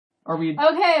Are we?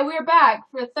 Okay, we're back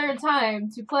for a third time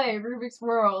to play Rubik's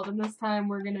World, and this time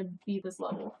we're gonna beat this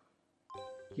level.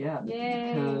 Yeah.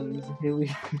 Yay. Because Haley.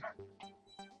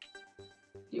 Do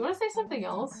you want to say something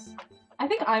else? I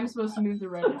think I'm supposed to move the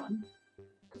red one.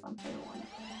 Because I'm player one.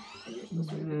 And you're supposed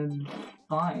to move it.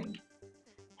 Fine.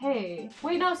 Hey.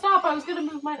 Wait, no, stop! I was gonna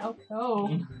move mine.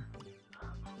 Oh.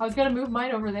 I was gonna move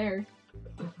mine over there.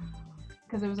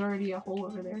 Because there was already a hole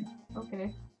over there.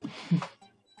 Okay.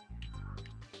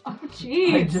 Oh,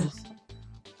 jeez!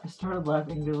 I started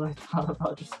laughing because I thought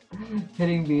about just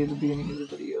hitting B at the beginning of the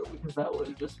video because that would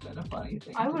have just been a funny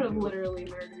thing. I would have literally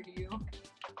murdered you.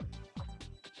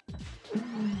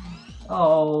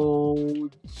 Oh,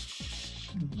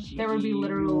 there would be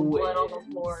literal blood on the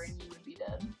floor and you would be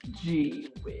dead. Gee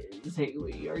whiz,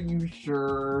 Haley, are you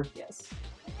sure? Yes.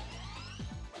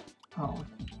 Oh.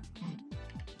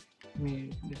 I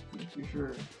mean, if you're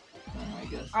sure, then I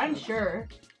guess. I'm sure.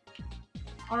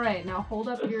 Alright, now hold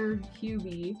up your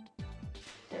QB.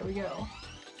 There we go.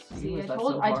 See,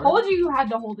 I told you had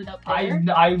to hold it up there.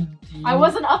 I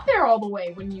wasn't up there all the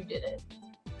way when you did it.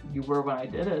 You were when I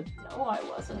did it. No, I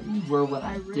wasn't. You were when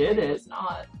I really did it. Was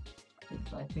not.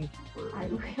 I think you were. I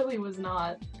really was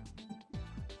not.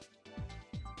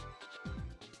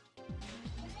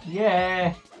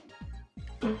 Yeah.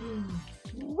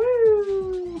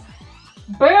 Woo!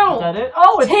 Boom! Is that it?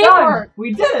 Oh, it's Teamwork! done!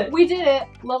 We did it! We did it!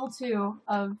 Level 2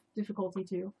 of difficulty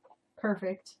 2.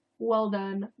 Perfect. Well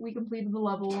done. We completed the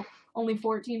level. Only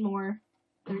 14 more.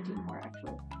 13 more,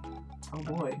 actually. Oh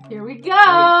boy. Here we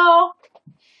go!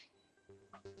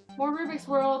 More Rubik's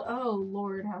World. Oh,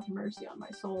 Lord, have mercy on my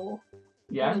soul.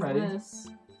 Yeah, I'm ready. This?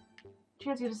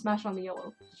 Chance you to smash on the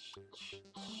yellow.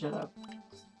 Shut up.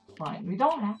 It's fine. We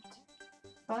don't have to.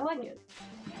 But I like it.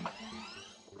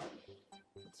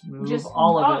 Let's move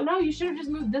all of it. No, you should have just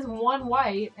moved this one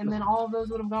white, and then all of those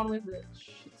would have gone with it.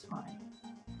 It's fine.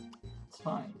 It's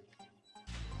fine.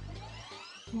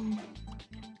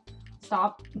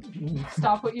 Stop.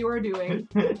 Stop what you are doing.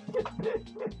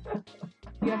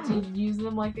 You have to use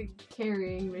them like a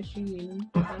carrying machine.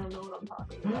 I don't know what I'm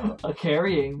talking about. A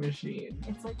carrying machine.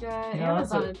 It's like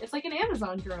Amazon. It's like an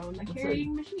Amazon drone. A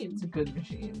carrying machine. It's a good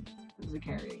machine. It's a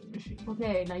carrying machine.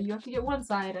 Okay, now you have to get one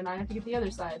side, and I have to get the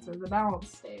other side, so the balance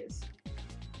stays.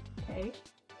 Okay.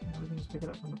 Yeah, we can just pick it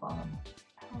up from the bottom.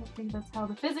 I don't think that's how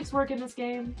the physics work in this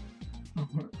game.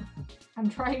 I'm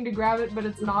trying to grab it, but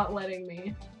it's not letting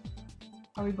me.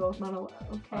 Are we both not allowed?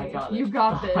 Okay. I got it. You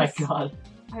got this. I got it.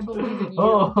 I believe in you.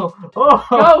 Oh!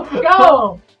 Go!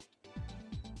 Go!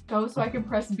 Go so I can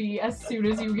press B as soon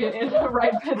as you get in the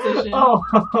right position. Oh!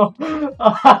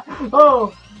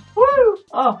 Oh! Woo!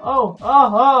 Oh! Oh!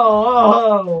 Oh!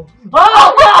 Oh!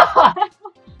 Oh! God!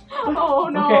 Oh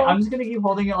no! Okay, I'm just gonna keep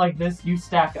holding it like this. You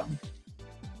stack them.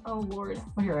 Oh Lord.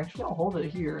 Oh, here, actually, I'll hold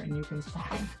it here and you can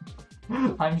stack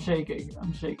them. I'm shaking.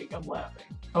 I'm shaking. I'm laughing.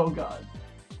 Oh God.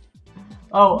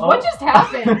 Oh, what just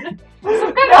happened?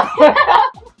 Some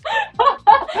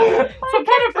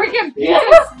kind of freaking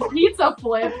pizza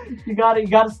flip. You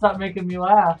gotta stop making me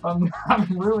laugh. I'm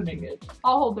ruining it.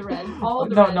 I'll hold the red. I'll hold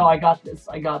the red. No, I got this.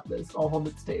 I got this. I'll hold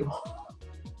it stable.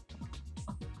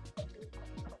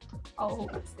 I'll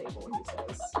hold it stable, he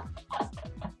says.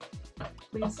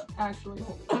 Please actually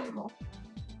hold it stable.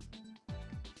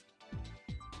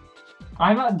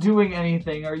 I'm not doing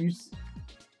anything. Are you?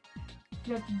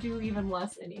 You have to do even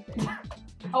less anything.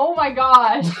 Oh my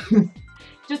gosh!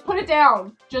 Just put it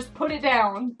down. Just put it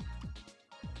down.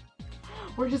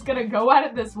 We're just gonna go at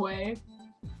it this way.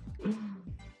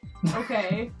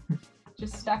 Okay.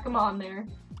 Just stack them on there.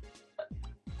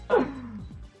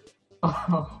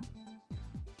 Oh.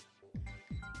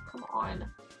 Come on.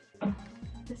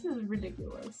 This is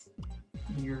ridiculous.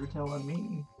 You're telling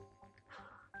me.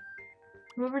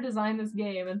 Whoever designed this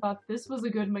game and thought this was a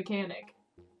good mechanic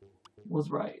was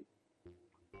right.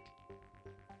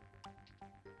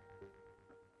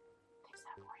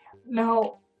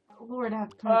 No. Lord, have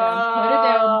to put it down. Put it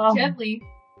down gently.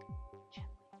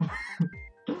 I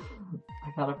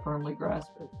gotta firmly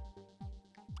grasp it.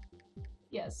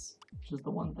 Yes. Which is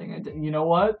the one thing I did. You know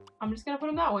what? I'm just gonna put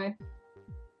them that way.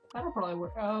 That'll probably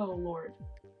work. Oh Lord.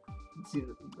 See,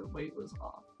 the weight was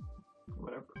off for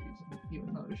whatever reason,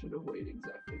 even though I should have weighed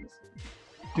exactly the same.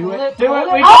 Do it! Do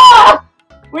it!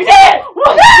 We did it!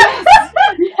 Yes!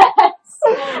 Yes!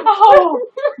 Oh,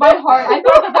 my heart. I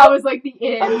thought that was like the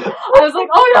end. I was like,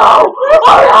 oh no!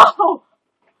 Oh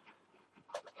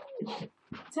no!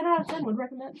 10 out of 10 would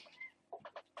recommend.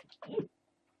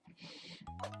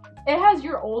 It has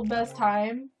your old best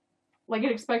time. Like,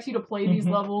 it expects you to play these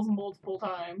levels multiple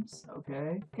times.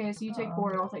 Okay. Okay, so you take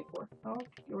 4 and I'll take 4. Oh,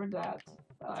 you're that.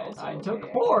 I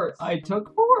took 4. I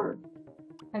took 4.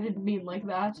 I didn't mean like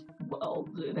that. Well,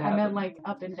 it happened. I meant like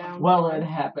up and down. Well, it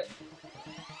happened.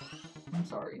 I'm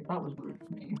sorry, that was rude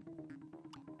of me.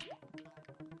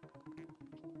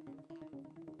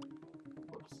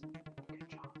 Whoops. Good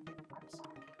job. I'm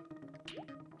sorry.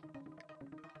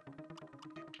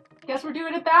 Guess we're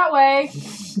doing it that way.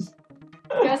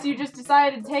 Guess you just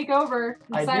decided to take over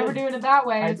and decide we're doing it that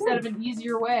way instead of an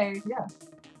easier way. Yeah.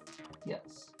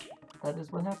 Yes. That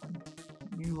is what happened.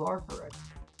 You are correct.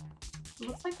 It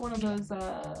looks like one of those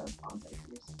bonsai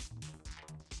trees.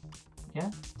 Yeah?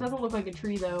 Doesn't look like a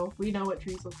tree though. We know what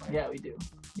trees look like. Yeah, we do.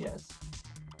 Yes.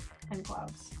 And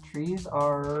clouds. Trees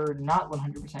are not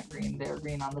 100% green. They're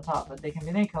green on the top, but they can be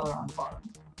any color on the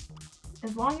bottom.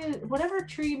 As long as whatever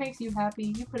tree makes you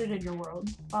happy, you put it in your world.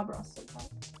 Bob Ross said that.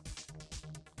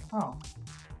 Oh.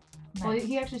 Nice. Well,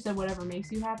 he actually said whatever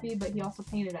makes you happy, but he also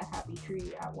painted a happy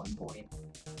tree at one point.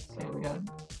 Okay, we got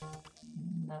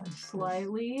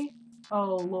slightly.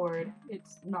 Oh lord,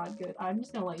 it's not good. I'm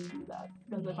just gonna let you do that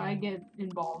because if I get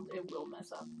involved, it will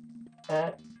mess up.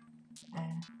 I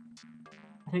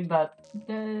think that.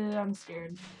 I'm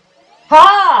scared.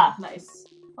 Ha! Nice.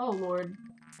 Oh lord.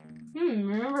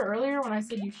 Remember earlier when I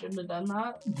said you shouldn't have done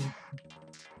that?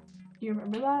 Do you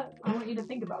remember that? I want you to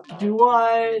think about that. Do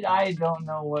what? I don't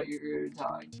know what you're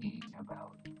talking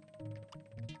about.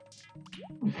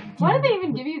 Why did they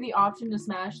even give you the option to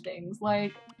smash things?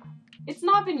 Like, it's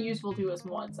not been useful to us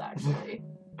once, actually.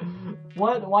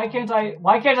 What? Why can't I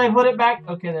put it back?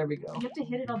 Okay, there we go. You have to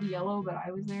hit it on the yellow, but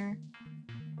I was there.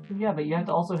 Yeah, but you have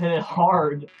to also hit it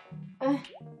hard.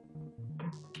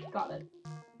 Got it.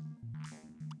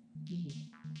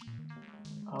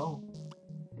 Oh.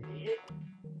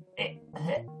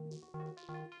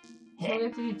 So we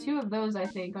have to do 2 of those, I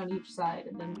think, on each side,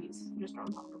 and then these just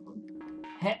on top of them.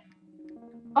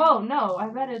 Oh, no, I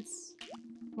bet it's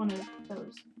one of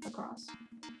those across.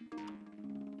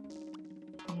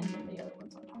 And then the other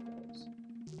one's on top of those.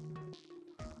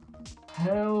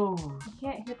 Oh. You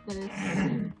can't hit this.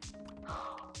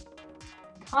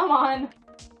 Come on!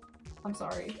 I'm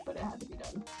sorry, but it had to be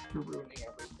done. You're ruining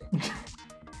everything.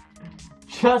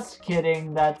 Just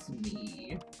kidding, that's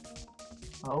me.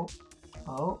 Oh.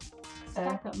 Oh.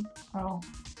 Stack them. Oh.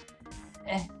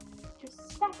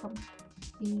 Just stack them.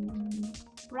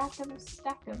 Rack them,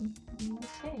 stack them.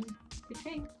 Good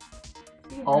thing.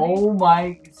 Oh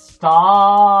my,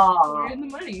 stop! You're in the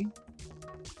money.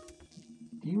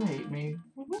 Do you hate me?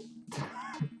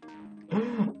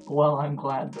 Well, I'm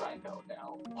glad that I know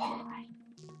now.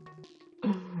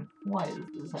 Why is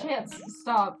this happening? Chance,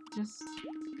 stop. Just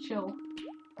chill.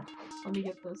 Let me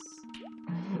get this.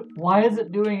 Why is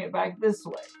it doing it back this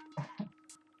way?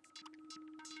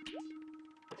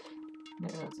 Yeah,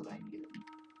 that's what I needed.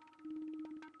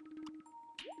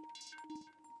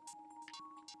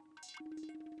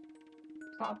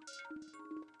 Stop.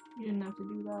 You didn't have to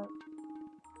do that.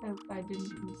 I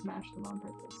didn't smash them on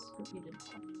purpose, because you didn't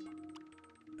have to.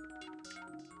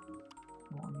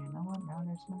 Well, you know what? Now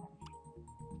they're smashed.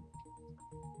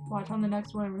 Watch on the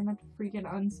next one, we're gonna have to freaking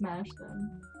unsmash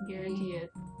them. Guarantee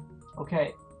it.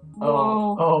 Okay.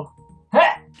 Whoa. Oh.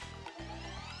 Hey!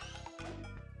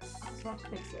 I was about to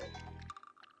fix it.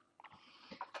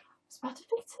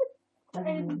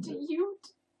 And you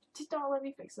did not let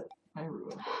me fix it. I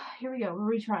ruined it. Here we go,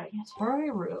 we're retrying it. Very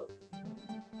rude.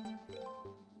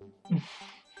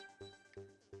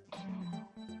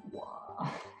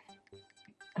 Wow.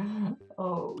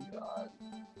 Oh god.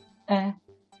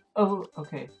 Oh,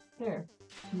 okay. There.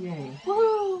 Yay.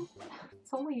 Woo!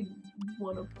 It's only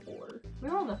 1 of 4. We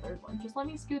were on the 3rd one. Just let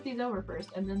me scoot these over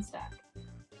first and then stack.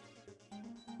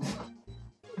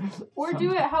 Or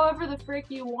do it however the frick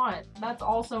you want. That's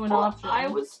also an option. I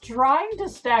was trying to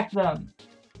stack them.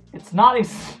 It's not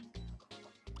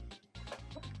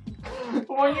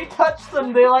when you touch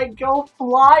them, they like go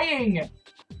flying.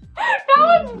 That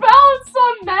was balanced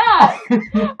on that!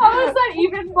 How is that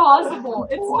even possible?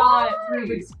 It's not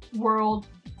Rubik's World.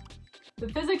 The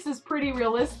physics is pretty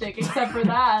realistic, except for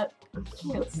that.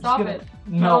 Stop it.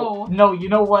 No. No, you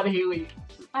know what, Haley?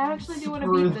 I actually do want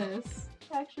to beat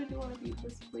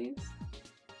this. Please.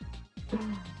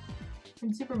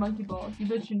 In Super Monkey Ball, you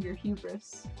mentioned your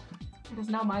hubris. It is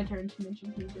now my turn to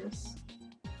mention hubris.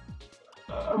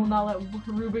 I will not let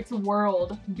Rubik's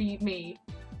World beat me.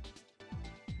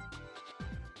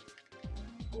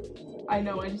 I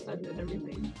know, I just undid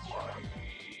everything.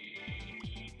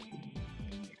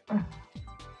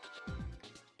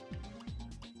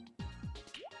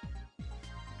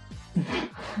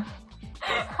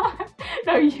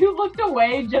 No, you looked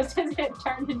away just as it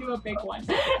turned into a big one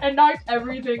and knocked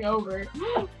everything over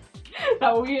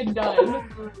that we had done.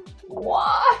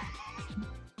 What?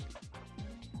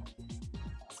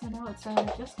 So now it's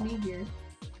just me here.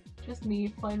 Just me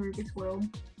playing Rubik's World.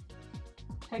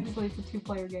 Technically it's a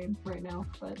 2-player game right now,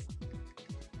 but...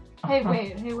 Hey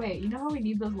wait, you know how we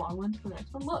need those long ones for the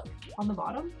next one? Look, on the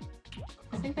bottom?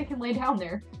 I think they can lay down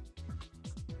there.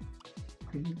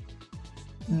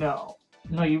 No.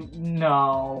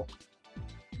 No.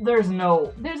 There's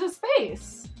no... There's a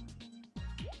space!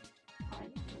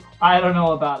 I don't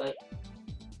know about it.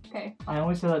 Okay. I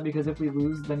only say that because if we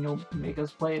lose, then you'll make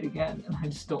us play it again, and I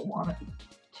just don't want it.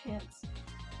 Chance.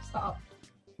 Stop.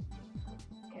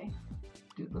 Okay.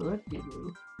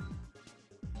 Do-do-do-do.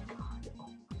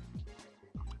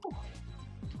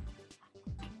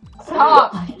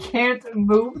 Stop! I can't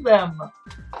move them!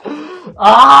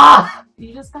 Ah!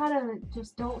 You just gotta,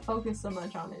 don't focus so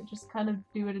much on it. Just kind of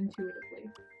do it intuitively.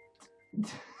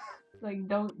 Like,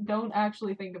 don't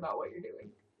actually think about what you're doing.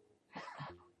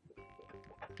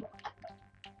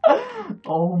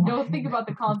 Oh my Don't think about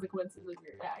the consequences of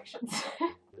your actions.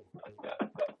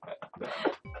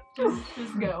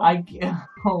 just go. I can't.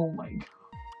 Oh my god.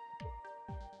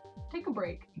 Take a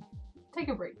break. Take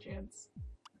a break, Chance.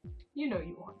 You know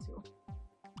you want to.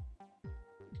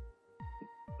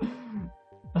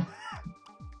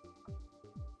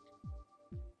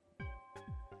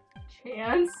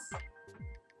 Chance?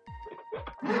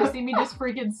 You see me just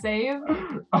freaking save?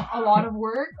 A lot of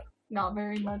work? Not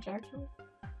very much, actually.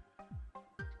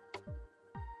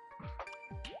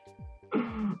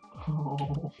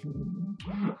 Oh.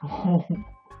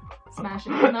 Smash it.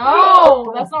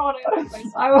 No! That's not what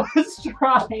I was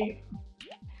trying.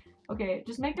 Okay,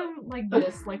 just make them like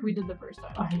this, like we did the first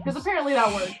time. Because apparently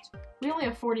that worked. We only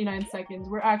have 49 seconds.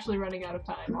 We're actually running out of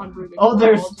time on Rubik's Oh, World.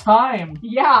 there's time!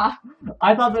 Yeah!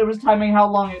 I thought there was timing how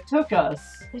long it took us.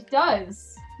 It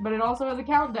does. But it also has a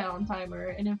countdown timer,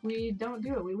 and if we don't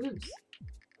do it, we lose.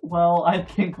 Well, I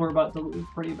think we're about to lose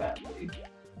pretty badly.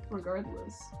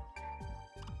 Regardless.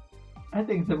 I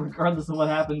think that regardless of what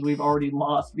happens, we've already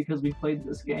lost because we played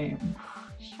this game.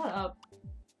 Shut up.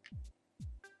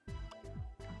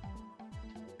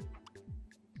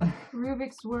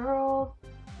 Rubik's World.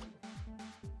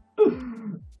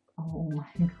 Oh my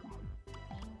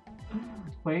god.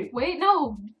 Wait. Wait,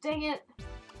 no! Dang it!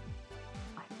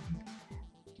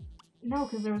 No,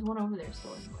 because there was one over there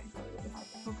still anyway.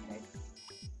 Okay.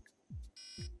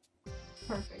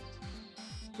 Perfect.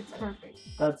 It's perfect.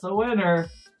 That's a winner.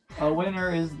 A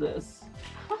winner is this.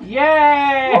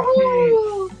 Yay!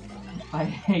 I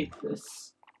hate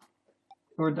this.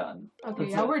 We're done. Okay,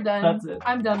 That's yeah, it. we're done. That's it.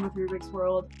 I'm done with Rubik's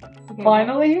World. Okay,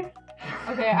 Finally?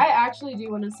 Okay, I actually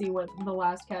do want to see what the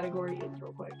last category is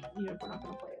real quick, even if we're not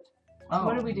going to play it. So Oh,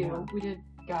 what did we do? yeah. We did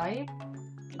guide?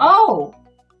 Oh!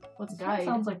 What's This guide?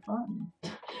 sounds like fun.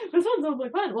 This one sounds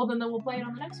like fun. Well, then we'll play it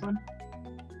on the next one.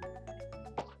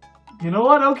 You know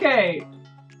what? Okay.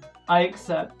 I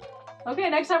accept. Okay,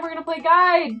 next time we're going to play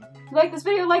guide. If you like this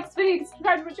video,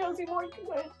 subscribe to my channel, see more. You can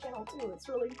go to his channel too. It's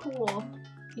really cool.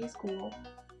 He's cool.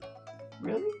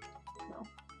 Really? No.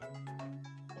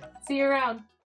 See you around.